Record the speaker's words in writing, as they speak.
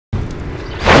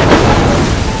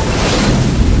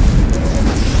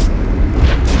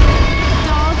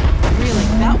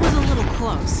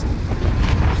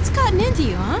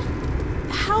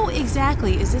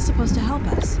this supposed to help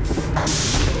us?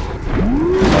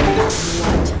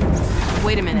 What?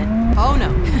 Wait a minute. Oh no.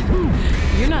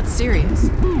 You're not serious.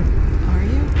 Are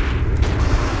you?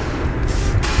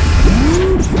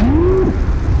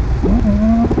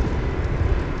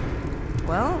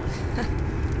 Well,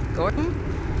 Gordon,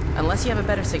 unless you have a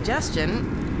better suggestion,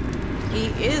 he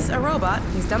is a robot.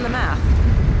 He's done the math.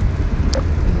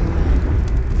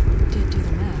 Did do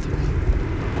the math, right?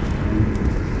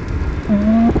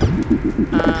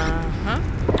 Uh-huh.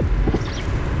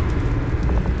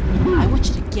 I want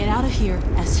you to get out of here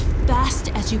as fast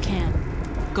as you can.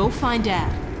 Go find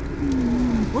Dad.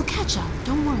 We'll catch up,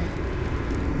 don't worry.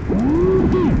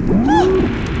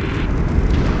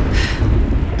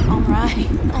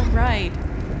 All right.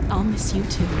 I'll miss you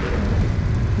too.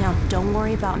 Now, don't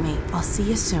worry about me. I'll see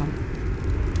you soon.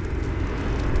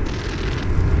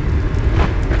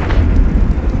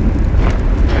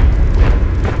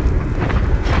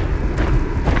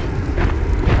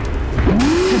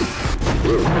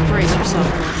 Brace yourself.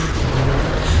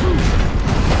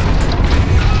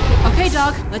 Okay,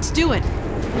 dog, let's do it.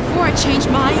 Before I change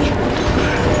my...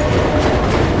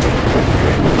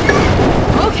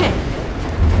 Okay.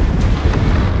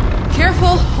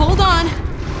 Careful, hold on.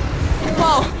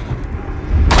 Whoa.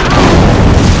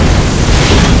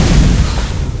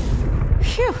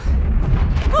 Phew.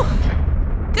 Whew.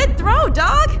 Good throw,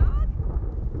 dog.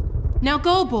 Now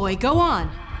go, boy, go on.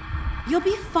 You'll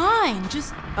be fine,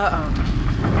 just... Uh-oh.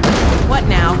 What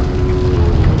now?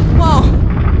 Whoa.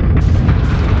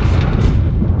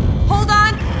 Hold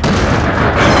on.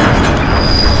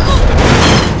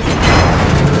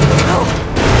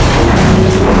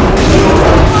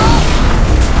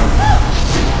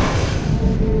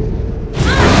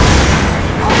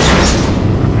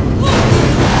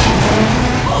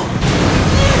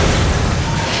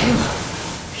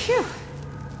 Phew.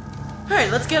 All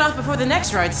right, let's get off before the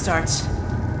next ride starts.